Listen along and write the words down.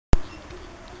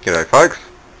G'day folks,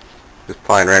 just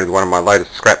playing around with one of my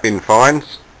latest scrap bin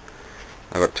finds.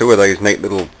 I've got two of these neat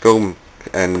little film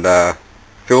and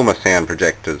Filmosound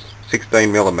projectors,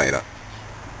 16mm.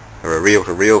 They're a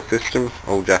reel-to-reel system,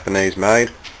 all Japanese made.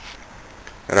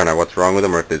 I don't know what's wrong with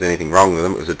them or if there's anything wrong with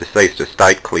them. It was a deceased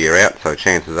estate clear out, so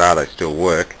chances are they still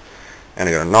work. And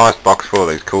I've got a nice box full of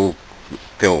these cool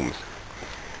films.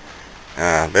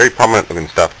 Very prominent looking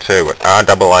stuff too, at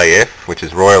RAAF, which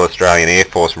is Royal Australian Air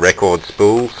Force record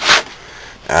spools.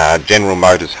 General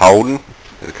Motors Holden.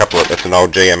 There's a couple of, that's an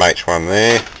old GMH one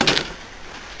there.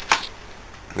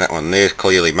 That one there's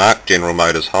clearly marked, General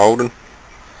Motors Holden.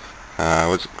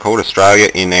 What's it called? Australia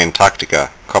in Antarctica.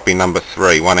 Copy number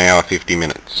 3, 1 hour 50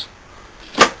 minutes.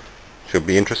 Should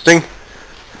be interesting.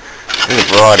 There's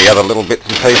a variety of other little bits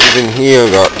and pieces in here.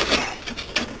 We've got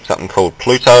something called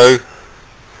Pluto.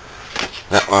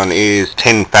 That one is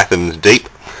 10 fathoms deep.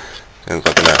 Sounds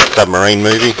like a submarine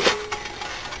movie.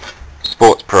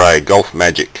 Sports Parade, Golf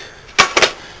Magic.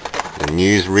 A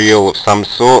newsreel of some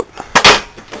sort.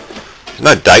 There's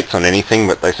no dates on anything,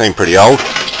 but they seem pretty old.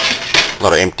 A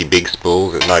lot of empty big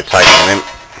spools, there's no tape on them.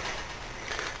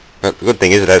 But the good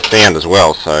thing is it has sound as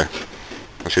well, so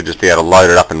I should just be able to load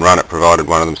it up and run it, provided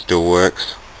one of them still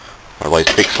works. Or at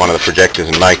least fix one of the projectors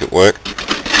and make it work.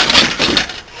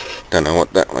 Don't know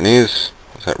what that one is.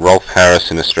 Is that Rolf Harris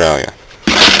in Australia?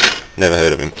 Never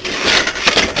heard of him.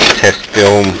 Test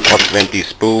film, lots of empty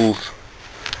spools.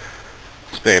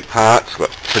 Spare parts, got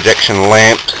projection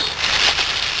lamps.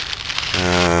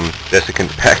 Desiccant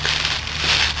packs.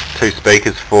 2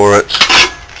 speakers for it.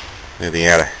 They're the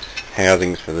outer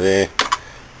housings for there.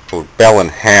 Called Bell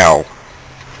and Howell.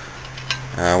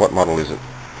 What model is it?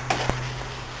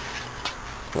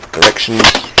 What directions?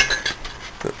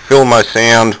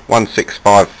 Filmosound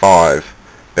 1655.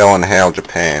 Bell and Howell,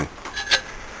 Japan.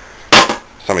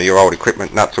 Some of your old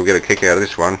equipment nuts will get a kick out of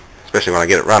this one, especially when I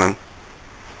get it running.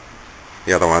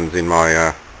 The other one's in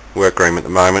my workroom at the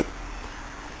moment.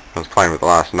 I was playing with it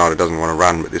last night, it doesn't want to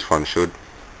run, but this one should.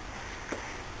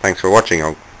 Thanks for watching,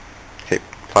 I'll keep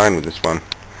playing with this one.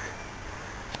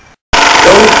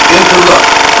 Don't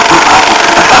interrupt.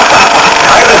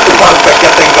 I let the prospect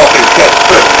get things off his chest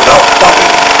first without stopping.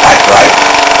 That's right.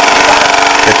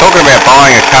 They're talking about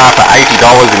buying a car for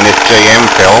 $80 in this GM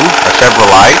film, a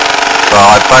Chevrolet, so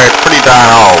I'd say it's pretty darn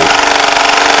old.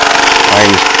 I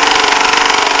mean,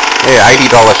 yeah,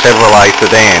 $80 Chevrolet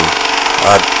sedan.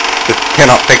 I just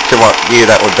cannot picture what year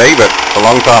that would be, but it's a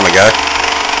long time ago.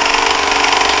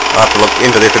 I'll have to look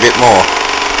into this a bit more.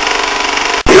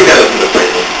 You get us in the place.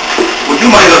 Would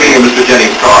you mind looking at Mr.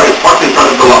 Jennings' car? It's parked in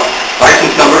front of the lot.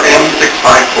 License number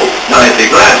M654. Now I'd be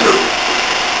glad to.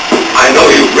 I know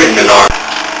you've ridden in our...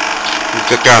 It's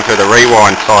just going through the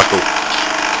rewind cycle.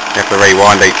 You have to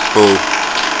rewind each spool.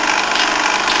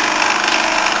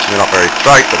 They're not very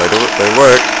straight, but they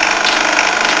work.